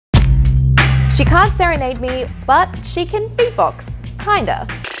She can't serenade me, but she can beatbox, kinda.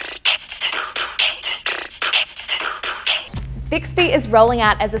 Bixby is rolling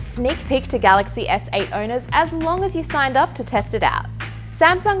out as a sneak peek to Galaxy S8 owners as long as you signed up to test it out.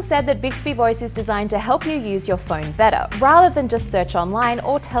 Samsung said that Bixby Voice is designed to help you use your phone better, rather than just search online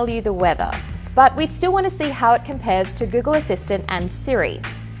or tell you the weather. But we still want to see how it compares to Google Assistant and Siri.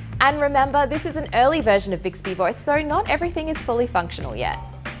 And remember, this is an early version of Bixby Voice, so not everything is fully functional yet.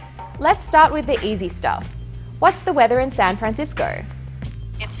 Let's start with the easy stuff. What's the weather in San Francisco?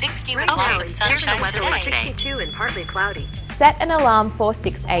 It's 60 with lots of sunshine today. 62 and partly cloudy. Set an alarm for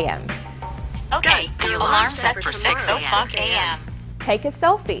 6 a.m. Okay, the alarm set for 6 o'clock a.m. Take a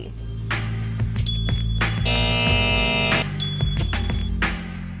selfie.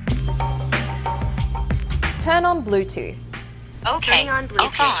 Turn on Bluetooth. Okay, Turning on Bluetooth.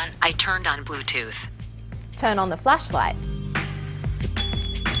 it's on. I turned on Bluetooth. Turn on the flashlight.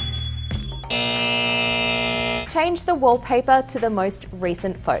 Change the wallpaper to the most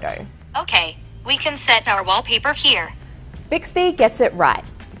recent photo. Okay, we can set our wallpaper here. Bixby gets it right.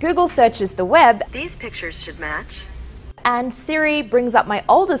 Google searches the web, These pictures should match. and Siri brings up my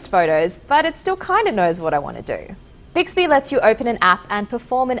oldest photos, but it still kind of knows what I want to do. Bixby lets you open an app and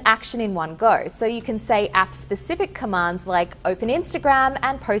perform an action in one go, so you can say app-specific commands like open Instagram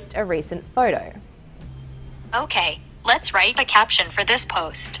and post a recent photo. Okay, let's write a caption for this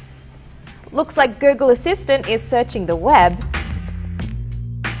post. Looks like Google Assistant is searching the web,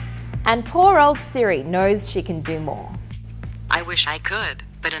 and poor old Siri knows she can do more. I wish I could,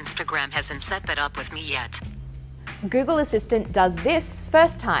 but Instagram hasn't set that up with me yet. Google Assistant does this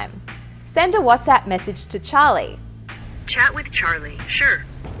first time. Send a WhatsApp message to Charlie, Chat with Charlie. Sure.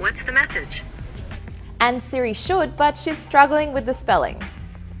 What's the message? and Siri should, but she's struggling with the spelling.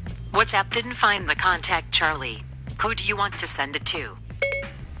 WhatsApp didn't find the contact Charlie. Who do you want to send it to?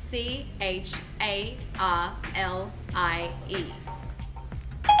 C-H-A-R-L-I-E.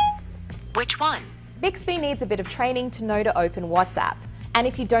 Which one? Bixby needs a bit of training to know to open WhatsApp, and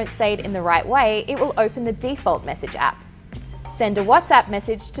if you don't say it in the right way, it will open the default message app. Send a WhatsApp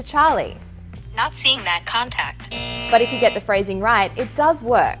message to Charlie. Not seeing that contact. But if you get the phrasing right, it does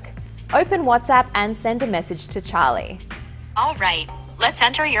work. Open WhatsApp and send a message to Charlie. All right, let's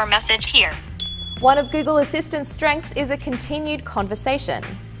enter your message here. One of Google Assistant's strengths is a continued conversation.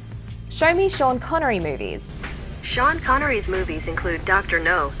 Show me Sean Connery movies. Sean Connery's movies include Dr.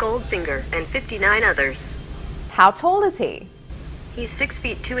 No, Goldfinger, and 59 others. How tall is he? He's 6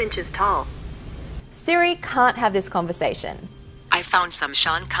 feet 2 inches tall. Siri can't have this conversation. I found some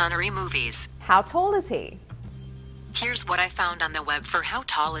Sean Connery movies. How tall is he? Here's what I found on the web for how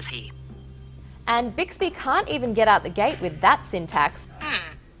tall is he. And Bixby can't even get out the gate with that syntax,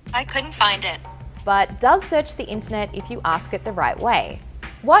 I couldn't find it. but does search the internet if you ask it the right way.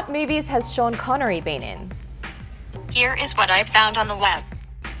 What movies has Sean Connery been in? Here is what I found on the web.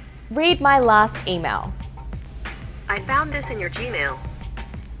 Read my last email. I found this in your Gmail.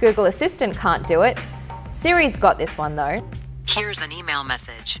 Google Assistant can't do it. Siri's got this one though. Here's an email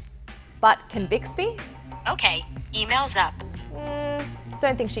message. But can Bixby? Okay, email's up.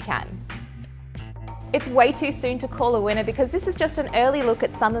 Don't think she can. It's way too soon to call a winner because this is just an early look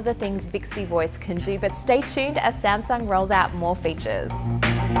at some of the things Bixby Voice can do, but stay tuned as Samsung rolls out more features.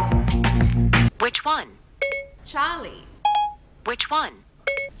 Which one? Charlie. Which one?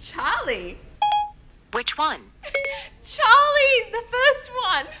 Charlie. Which one? Charlie, the first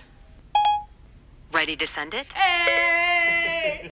one. Ready to send it? Hey!